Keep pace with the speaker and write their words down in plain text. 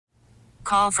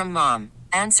call from mom.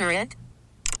 Answer it.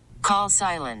 Call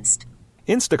silenced.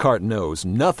 Instacart knows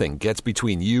nothing gets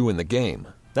between you and the game.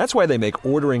 That's why they make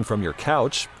ordering from your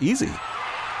couch easy.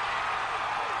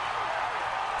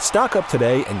 Stock up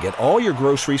today and get all your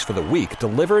groceries for the week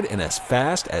delivered in as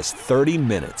fast as 30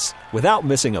 minutes without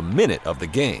missing a minute of the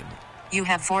game. You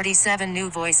have 47 new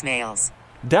voicemails.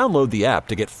 Download the app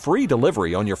to get free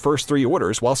delivery on your first 3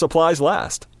 orders while supplies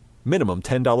last. Minimum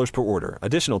 $10 per order.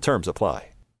 Additional terms apply.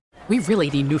 We really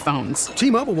need new phones.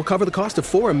 T-Mobile will cover the cost of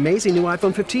 4 amazing new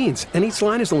iPhone 15s, and each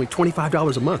line is only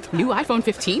 $25 a month. New iPhone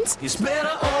 15s? It's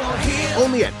better over here.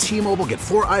 Only at T-Mobile, get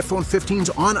 4 iPhone 15s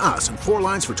on us and 4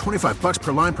 lines for $25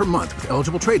 per line per month with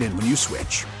eligible trade-in when you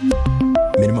switch.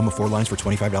 Minimum of 4 lines for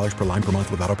 $25 per line per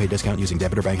month with autopay discount using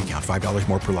debit or bank account. $5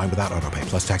 more per line without autopay,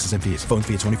 plus taxes and fees. Phone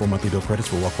fee at 24 monthly bill credits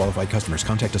for well-qualified customers.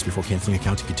 Contact us before canceling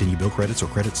account to continue bill credits or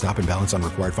credit stop and balance on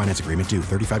required finance agreement due.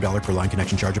 $35 per line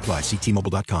connection charge applies. See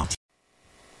T-Mobile.com.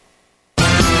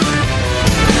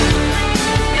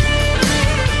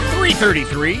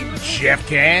 3:33, Jeff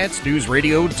Katz, News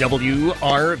Radio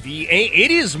WRVA.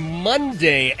 It is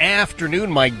Monday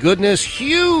afternoon. My goodness,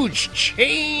 huge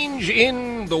change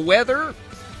in the weather.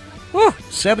 Whew,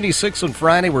 76 on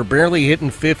Friday. We're barely hitting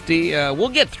 50. We'll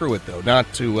get through it though.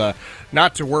 Not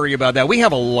to worry about that. We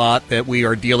have a lot that we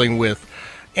are dealing with.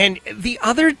 And the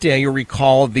other day, you'll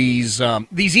recall these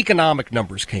economic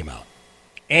numbers came out.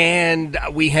 And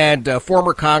we had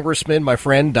former Congressman, my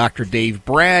friend, Dr. Dave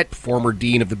Bratt, former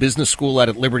dean of the business school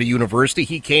at Liberty University.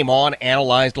 He came on,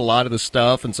 analyzed a lot of the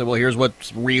stuff, and said, well, here's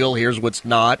what's real, here's what's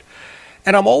not.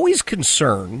 And I'm always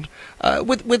concerned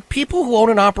with people who own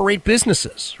and operate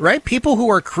businesses, right? People who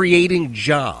are creating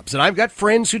jobs. And I've got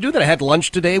friends who do that. I had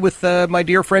lunch today with my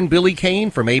dear friend Billy Kane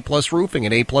from A-Plus Roofing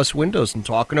and A-Plus Windows and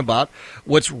talking about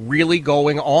what's really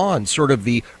going on, sort of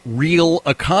the real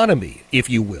economy, if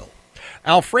you will.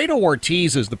 Alfredo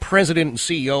Ortiz is the president and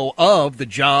CEO of the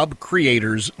Job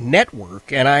Creators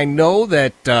Network, and I know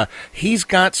that he's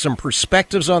got some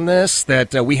perspectives on this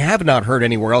that we have not heard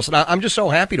anywhere else, and I'm just so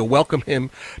happy to welcome him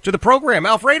to the program.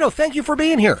 Alfredo, thank you for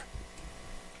being here.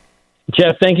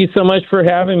 Jeff, thank you so much for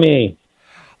having me.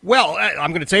 Well,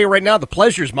 I'm going to tell you right now, the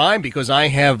pleasure's mine because I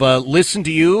have listened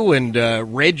to you and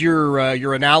read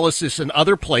your analysis in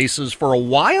other places for a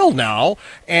while now,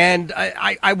 and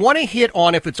I want to hit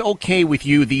on, if it's okay with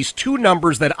you, these two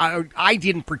numbers that I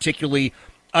didn't particularly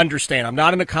understand. I'm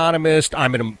not an economist.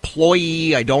 I'm an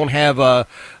employee. I don't have a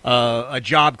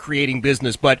job creating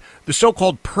business, but the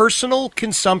so-called personal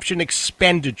consumption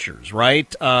expenditures,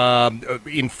 right?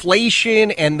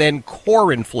 Inflation and then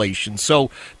core inflation. So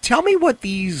tell me what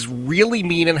these really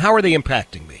mean and how are they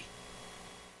impacting me?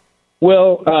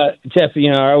 Well, Jeff,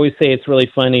 I always say it's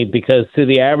really funny because to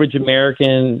the average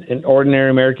American, an ordinary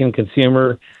American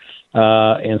consumer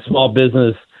and small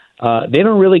business, they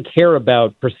don't really care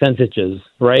about percentages,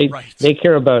 right? They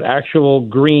care about actual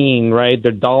green, right?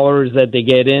 The dollars that they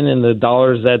get in and the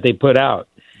dollars that they put out.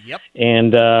 Yep.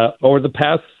 And over the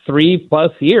past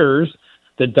 3+ years,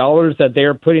 the dollars that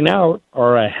they're putting out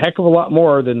are a heck of a lot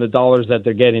more than the dollars that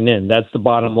they're getting in. That's the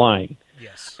bottom line.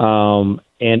 Yes. And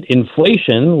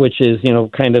inflation, which is,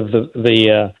 kind of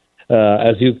the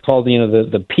as you called,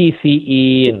 the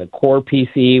PCE and the core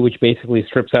PCE, which basically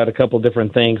strips out a couple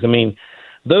different things. I mean,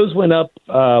 those went up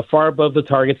far above the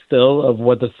target still of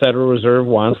what the Federal Reserve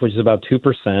wants, which is about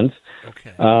 2%.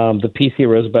 Okay. The PCE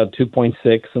rose about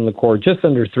 2.6%, and the core just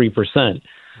under 3%. Right.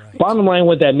 Bottom line,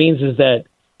 what that means is that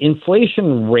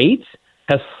inflation rate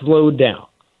has slowed down,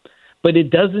 but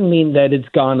it doesn't mean that it's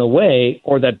gone away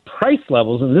or that price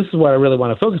levels, and this is what I really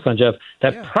want to focus on, Jeff,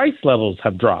 that price levels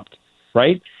have dropped,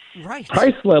 right? Right.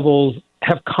 Price levels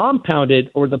have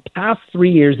compounded over the past 3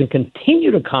 years and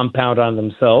continue to compound on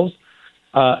themselves.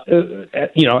 As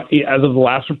of the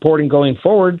last reporting going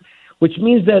forward, which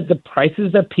means that the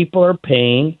prices that people are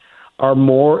paying are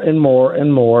more and more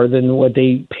and more than what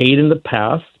they paid in the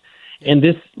past. And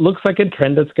this looks like a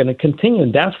trend that's going to continue.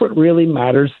 And that's what really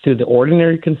matters to the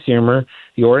ordinary consumer,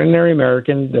 the ordinary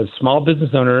American, the small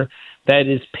business owner that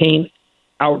is paying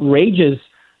outrageous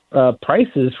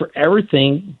prices for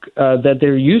everything that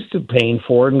they're used to paying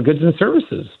for in goods and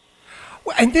services.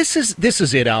 And this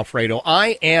is it, Alfredo.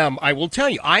 I will tell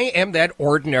you, I am that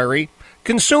ordinary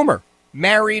consumer.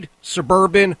 Married,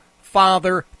 suburban,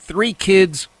 father, 3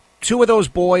 kids, 2 of those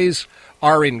boys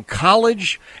are in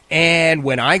college, and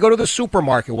when I go to the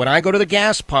supermarket, when I go to the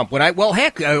gas pump,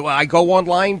 I go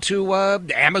online to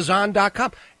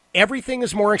Amazon.com. Everything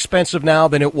is more expensive now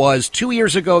than it was 2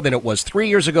 years ago, than it was 3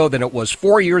 years ago, than it was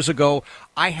 4 years ago.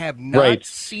 I have not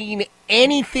seen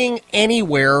anything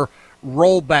anywhere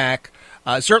roll back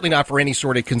Certainly not for any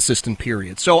sort of consistent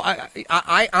period. So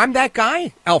I'm that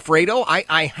guy, Alfredo.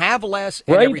 I have less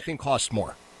and everything costs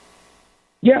more.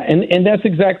 Yeah, and that's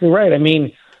exactly right. I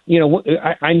mean,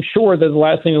 I'm sure that the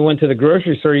last time we went to the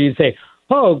grocery store, you'd say,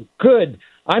 oh, good.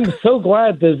 I'm so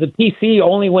glad that the PC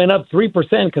only went up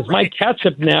 3% because my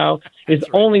ketchup now is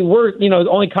only worth, it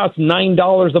only costs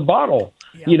 $9 a bottle.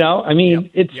 Yep. I mean,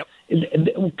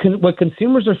 what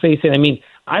consumers are facing. I mean,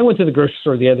 I went to the grocery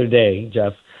store the other day,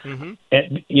 Jeff. Mm-hmm.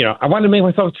 And, I wanted to make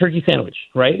myself a turkey sandwich,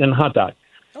 right, and a hot dog,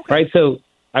 right? So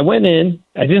I went in.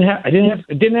 I didn't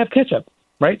have ketchup,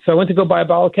 right? So I went to go buy a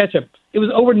bottle of ketchup. It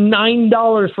was over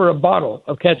 $9 for a bottle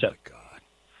of ketchup. Oh my God.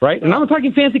 Right? And I'm not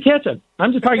talking fancy ketchup.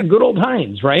 I'm just talking good old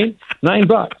Heinz, right?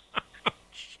 $9.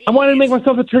 I wanted to make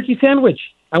myself a turkey sandwich.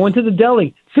 I went to the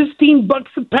deli. $15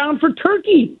 a pound for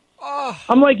turkey. Oh.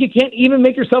 I'm like, you can't even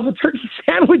make yourself a turkey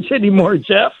sandwich anymore,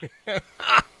 Jeff.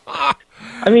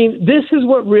 I mean, this is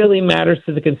what really matters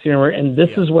to the consumer, and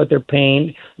this is what they're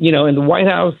paying. And the White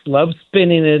House loves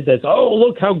spinning it. That's,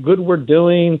 look how good we're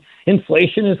doing.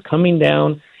 Inflation is coming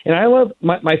down. And I love,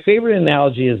 my favorite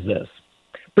analogy is this.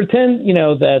 Pretend,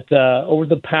 that over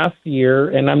the past year,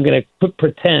 and I'm going to put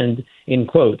pretend in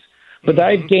quotes, but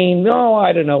I've gained,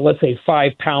 let's say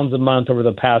 5 pounds a month over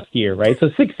the past year, right? So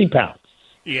 60 pounds.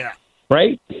 Yeah.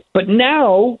 Right? But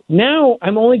now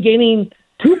I'm only gaining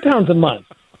 2 pounds a month.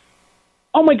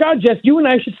 Oh, my God, Jeff, you and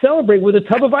I should celebrate with a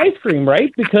tub of ice cream,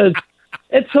 right? Because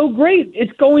it's so great.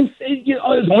 It's only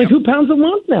 2 pounds a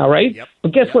month now, right? Yep.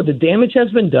 But guess what? The damage has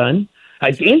been done.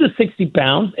 I gained the 60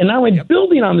 pounds, and now I'm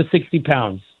building on the 60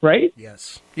 pounds, right?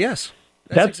 Yes.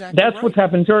 That's what's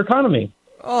happened to our economy.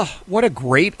 Oh, what a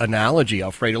great analogy,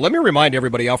 Alfredo. Let me remind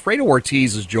everybody, Alfredo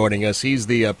Ortiz is joining us. He's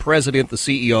the president, the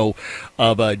CEO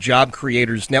of Job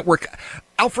Creators Network.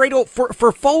 Alfredo,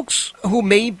 for folks who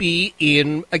may be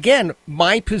in, again,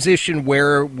 my position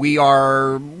where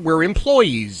we're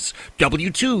employees,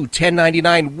 W-2,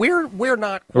 1099, we're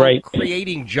not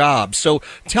creating jobs. So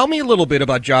tell me a little bit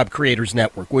about Job Creators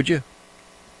Network, would you?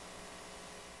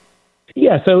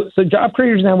 Yeah, so Job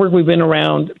Creators Network, we've been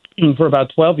around for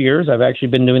about 12 years. I've actually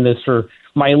been doing this for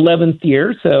my 11th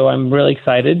year, so I'm really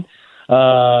excited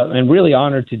and really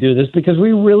honored to do this because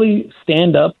we really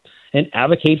stand up and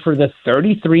advocate for the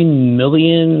 33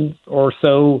 million or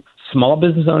so small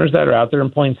business owners that are out there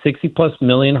employing 60-plus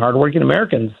million hardworking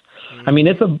Americans. Mm-hmm. I mean,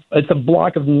 it's a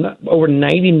block of over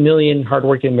 90 million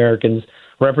hardworking Americans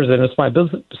representing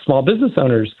small business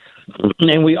owners.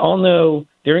 And we all know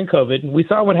during COVID, we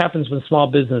saw what happens when small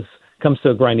business comes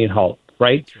to a grinding halt,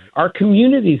 right? Our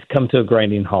communities come to a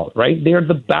grinding halt, right? They're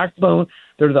the backbone.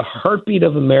 They're the heartbeat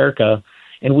of America,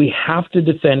 and we have to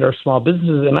defend our small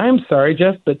businesses. And I'm sorry,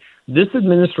 Jeff, but this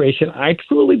administration, I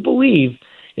truly believe,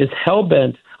 is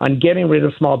hell-bent on getting rid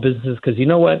of small businesses because you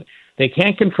know what? They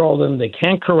can't control them. They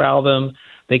can't corral them.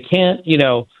 They can't,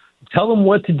 tell them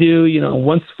what to do, in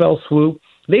one fell swoop.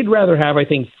 They'd rather have, I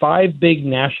think, 5 big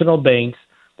national banks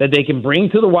that they can bring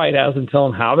to the White House and tell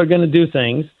them how they're going to do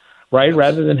things, right,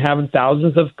 rather than having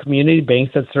thousands of community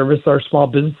banks that service our small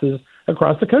businesses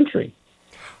across the country.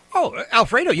 Oh,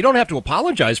 Alfredo, you don't have to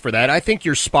apologize for that. I think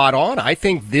you're spot on. I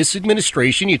think this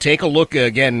administration, you take a look,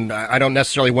 again, I don't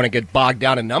necessarily want to get bogged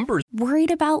down in numbers.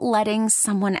 Worried about letting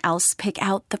someone else pick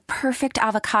out the perfect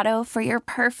avocado for your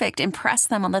perfect impress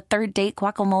them on the third date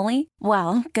guacamole?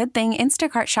 Well, good thing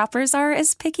Instacart shoppers are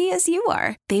as picky as you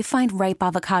are. They find ripe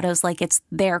avocados like it's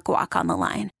their guac on the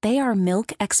line. They are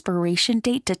milk expiration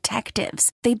date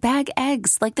detectives. They bag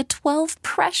eggs like the 12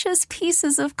 precious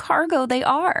pieces of cargo they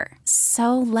are.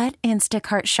 So let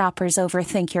Instacart shoppers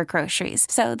overthink your groceries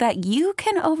so that you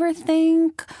can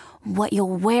overthink what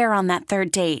you'll wear on that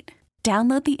third date.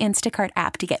 Download the Instacart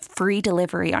app to get free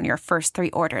delivery on your first 3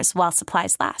 orders while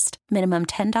supplies last. Minimum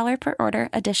 $10 per order.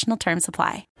 Additional terms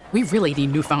apply. We really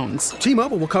need new phones.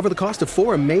 T-Mobile will cover the cost of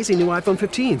 4 amazing new iPhone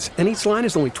 15s, and each line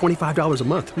is only $25 a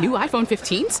month. New iPhone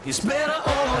 15s? It's better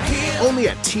over here. Only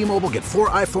at T-Mobile, get 4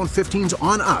 iPhone 15s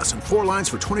on us and 4 lines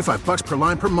for $25 per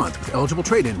line per month with eligible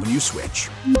trade-in when you switch.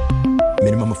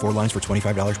 Minimum of 4 lines for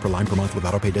 $25 per line per month with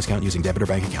autopay discount using debit or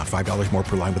bank account. $5 more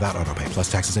per line without autopay,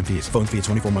 plus taxes and fees. Phone fee at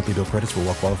 24 monthly bill credits for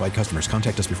well-qualified customers.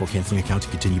 Contact us before canceling account to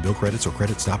continue bill credits or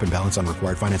credit stop and balance on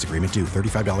required finance agreement due.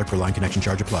 $35 per line connection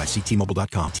charge applies. See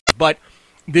T-Mobile.com. But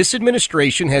this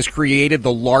administration has created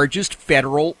the largest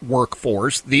federal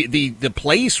workforce, the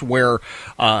place where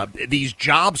these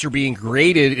jobs are being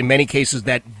created in many cases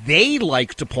that they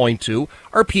like to point to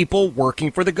are people working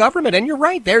for the government. And you're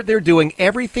right, they're doing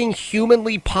everything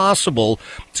humanly possible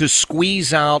to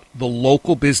squeeze out the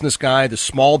local business guy, the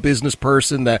small business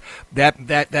person, that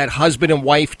husband and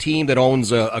wife team that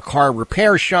owns a car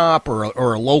repair shop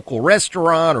or a local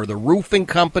restaurant or the roofing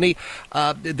company.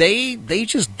 They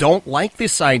just don't like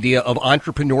this idea of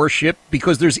entrepreneurship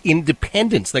because there's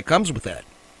independence that comes with that.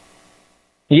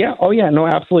 Yeah. Oh, yeah. No,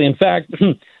 absolutely. In fact,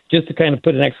 just to kind of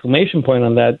put an exclamation point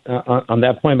on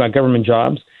that point about government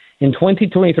jobs, in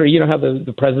 2023, you know how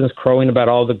the president's crowing about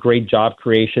all the great job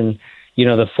creation, you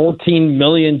know, the 14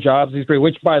 million jobs he's created,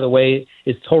 which, by the way,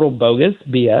 is total bogus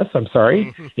BS. I'm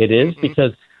sorry. It is,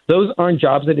 because those aren't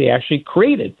jobs that he actually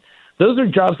created. Those are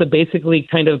jobs that basically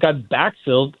kind of got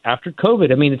backfilled after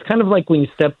COVID. I mean, it's kind of like when you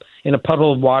step in a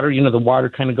puddle of water, you know, the water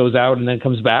kind of goes out and then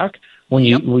comes back when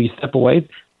you step away.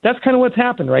 That's kind of what's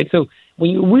happened, right? So when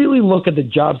you really look at the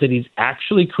jobs that he's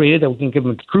actually created, that we can give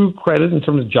him true credit in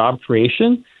terms of job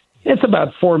creation, it's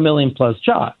about 4 million plus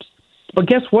jobs. But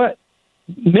guess what?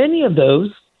 Many of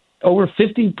those, over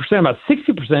 50%, about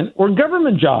 60%, were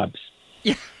government jobs.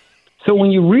 Yeah. So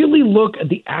when you really look at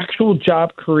the actual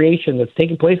job creation that's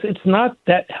taking place, it's not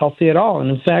that healthy at all. And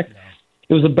in fact,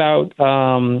 it was about,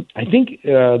 I think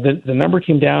the number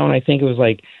came down. I think it was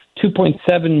like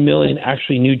 2.7 million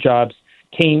actually new jobs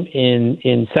came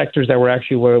in sectors that were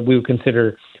actually what we would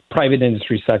consider private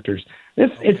industry sectors.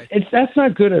 That's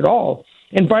not good at all.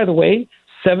 And by the way,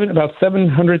 about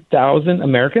 700,000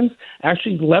 Americans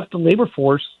actually left the labor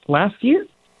force last year.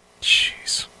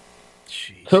 Jeez.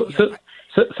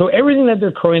 So everything that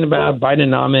they're crowing about,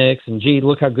 Bidenomics, and gee,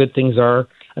 look how good things are.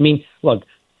 I mean, look,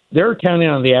 they're counting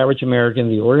on the average American,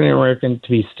 the ordinary American, to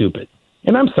be stupid.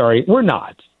 And I'm sorry, we're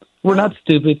not. We're not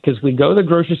stupid because we go to the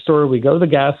grocery store, we go to the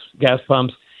gas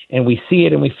pumps, and we see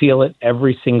it and we feel it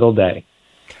every single day.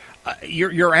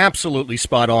 You're absolutely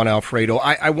spot on, Alfredo.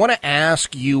 I want to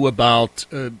ask you about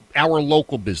our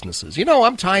local businesses. You know,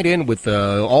 I'm tied in with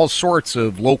all sorts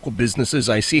of local businesses.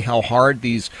 I see how hard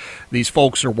these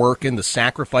folks are working, the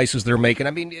sacrifices they're making.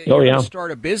 I mean, to start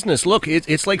a business, look,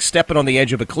 it's like stepping on the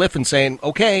edge of a cliff and saying,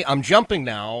 okay, I'm jumping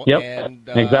now. Yep, and,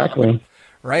 exactly.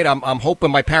 Right, I'm hoping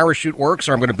my parachute works,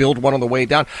 or I'm going to build one on the way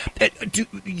down.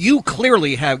 You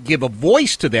clearly give a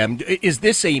voice to them. Is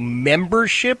this a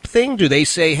membership thing? Do they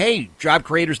say, "Hey, Job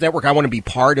Creators Network, I want to be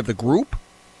part of the group"?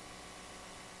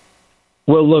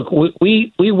 Well, look,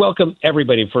 we welcome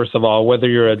everybody. First of all, whether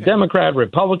you're a Democrat,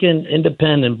 Republican,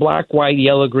 Independent, black, white,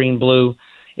 yellow, green, blue.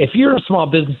 If you're a small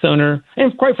business owner,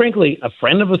 and quite frankly, a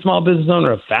friend of a small business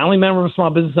owner, a family member of a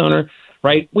small business owner,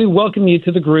 right? We welcome you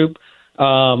to the group.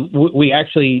 We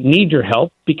actually need your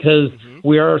help because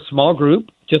we are a small group,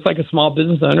 just like a small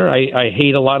business owner. I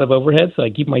hate a lot of overhead, so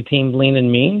I keep my team lean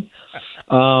and mean.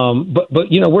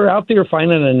 But you know, we're out there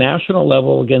fighting on a national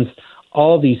level against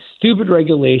all these stupid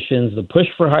regulations, the push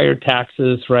for higher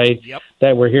taxes, right,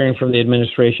 that we're hearing from the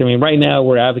administration. I mean, right now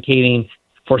we're advocating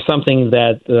for something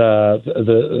that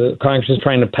the Congress is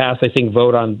trying to pass, I think,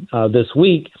 vote on this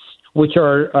week, which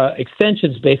are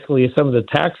extensions basically of some of the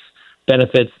tax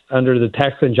benefits under the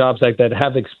Tax and Jobs Act that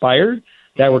have expired,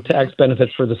 that were tax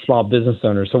benefits for the small business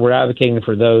owners. So we're advocating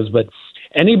for those. But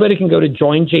anybody can go to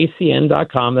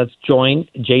joinjcn.com. That's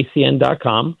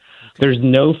joinjcn.com. There's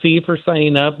no fee for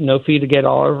signing up, no fee to get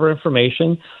all of our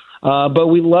information. But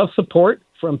we love support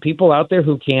from people out there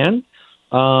who can.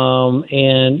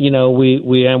 And, you know,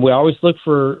 we always look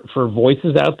for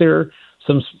voices out there,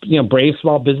 some, you know, brave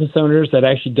small business owners that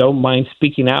actually don't mind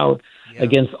speaking out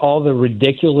against all the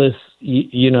ridiculous,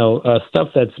 stuff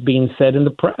that's being said in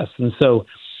the press. And so,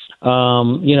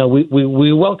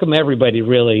 we welcome everybody,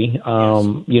 really,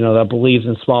 that believes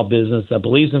in small business, that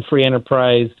believes in free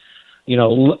enterprise,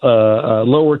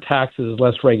 lower taxes,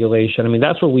 less regulation. I mean,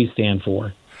 that's what we stand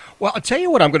for. Well, I'll tell you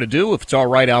what I'm going to do, if it's all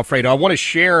right, Alfredo. I want to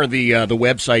share the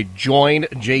website,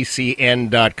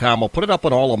 joinjcn.com. I'll put it up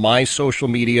on all of my social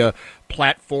media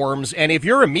platforms. And if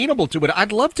you're amenable to it,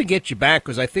 I'd love to get you back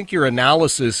because I think your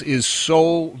analysis is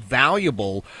so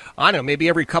valuable. I don't know, maybe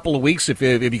every couple of weeks if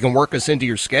you can work us into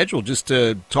your schedule just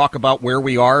to talk about where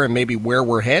we are and maybe where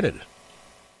we're headed.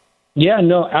 Yeah,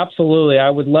 no, absolutely.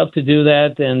 I would love to do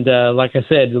that. And like I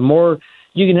said, the more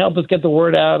you can help us get the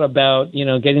word out about,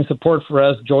 getting support for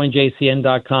us,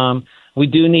 joinjcn.com. We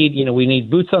do need, we need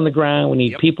boots on the ground. We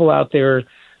need people out there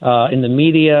in the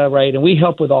media, right? And we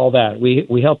help with all that.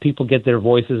 We help people get their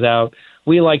voices out.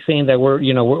 We like saying that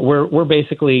we're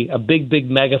basically a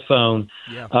big megaphone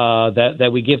that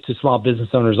we give to small business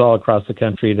owners all across the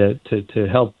country to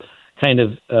help kind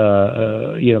of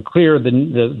clear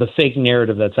the fake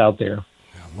narrative that's out there.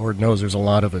 Lord knows there's a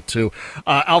lot of it, too.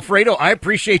 Alfredo, I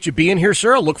appreciate you being here,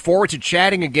 sir. I look forward to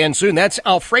chatting again soon. That's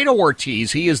Alfredo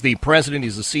Ortiz. He is the president.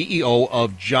 He's the CEO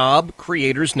of Job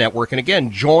Creators Network. And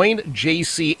again,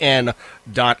 joinjcn.com.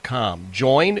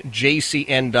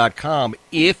 Joinjcn.com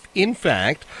if, in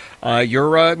fact,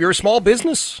 you're a small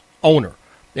business owner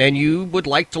and you would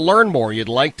like to learn more. You'd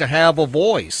like to have a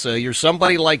voice. You're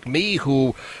somebody like me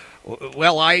who...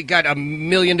 Well, I got a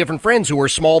million different friends who are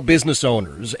small business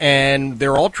owners, and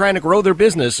they're all trying to grow their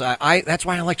business. That's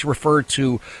why I like to refer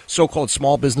to so-called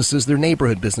small businesses, their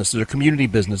neighborhood businesses, their community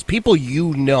business, people that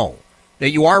you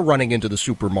are running into the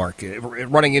supermarket,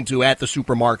 at the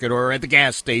supermarket or at the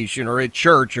gas station or at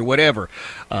church or whatever.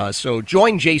 So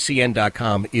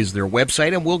joinjcn.com is their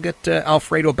website, and we'll get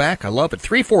Alfredo back. I love it.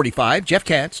 3:45, Jeff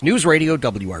Katz, News Radio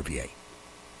WRVA.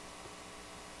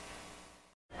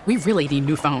 We really need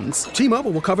new phones. T-Mobile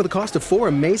will cover the cost of 4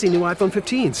 amazing new iPhone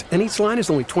 15s, and each line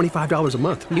is only $25 a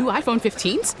month. New iPhone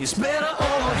 15s? It's better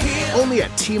over here. Only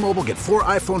at T-Mobile, get 4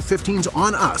 iPhone 15s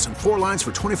on us and 4 lines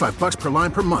for $25 per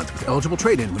line per month with eligible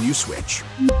trade-in when you switch.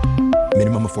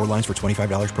 Minimum of 4 lines for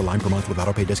 $25 per line per month with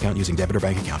autopay discount using debit or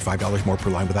bank account. $5 more per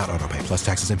line without autopay, plus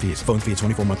taxes and fees. Phone fee at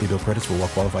 24 monthly bill credits for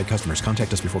well-qualified customers.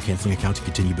 Contact us before canceling account to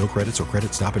continue bill credits or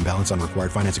credit stop and balance on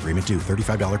required finance agreement due.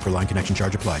 $35 per line connection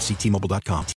charge applies. See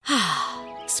T-Mobile.com.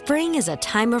 Spring is a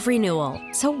time of renewal,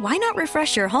 so why not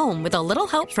refresh your home with a little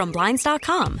help from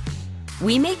Blinds.com?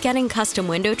 We make getting custom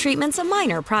window treatments a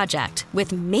minor project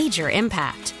with major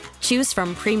impact. Choose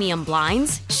from premium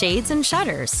blinds, shades, and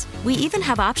shutters. We even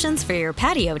have options for your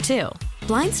patio, too.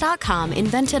 Blinds.com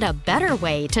invented a better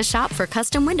way to shop for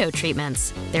custom window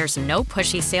treatments. There's no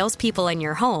pushy salespeople in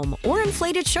your home or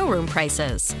inflated showroom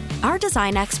prices. Our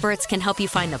design experts can help you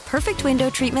find the perfect window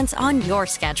treatments on your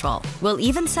schedule. We'll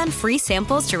even send free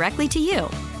samples directly to you.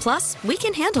 Plus, we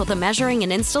can handle the measuring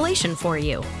and installation for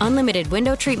you. Unlimited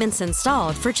window treatments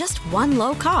installed for just one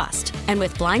low cost. And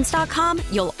with Blinds.com,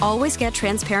 you'll always get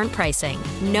transparent pricing.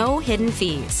 No hidden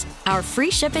fees. Our free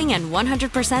shipping and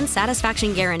 100%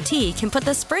 satisfaction guarantee can put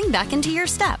the spring back into your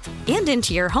step and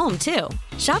into your home, too.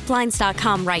 Shop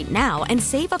Blinds.com right now and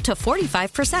save up to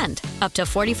 45%. Up to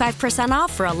 45%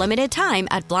 off for a limited time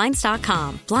at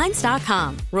Blinds.com.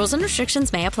 Blinds.com. Rules and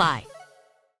restrictions may apply.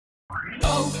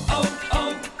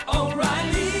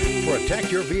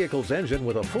 Protect your vehicle's engine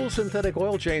with a full synthetic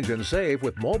oil change and save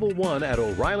with Mobile One at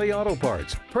O'Reilly Auto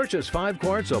Parts. Purchase 5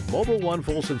 quarts of Mobile One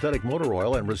full synthetic motor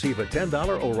oil and receive a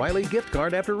 $10 O'Reilly gift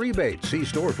card after rebate. See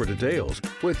store for details.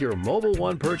 With your Mobile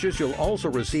One purchase, you'll also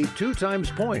receive 2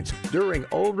 times points during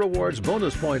O Rewards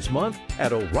Bonus Points Month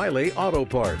at O'Reilly Auto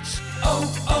Parts.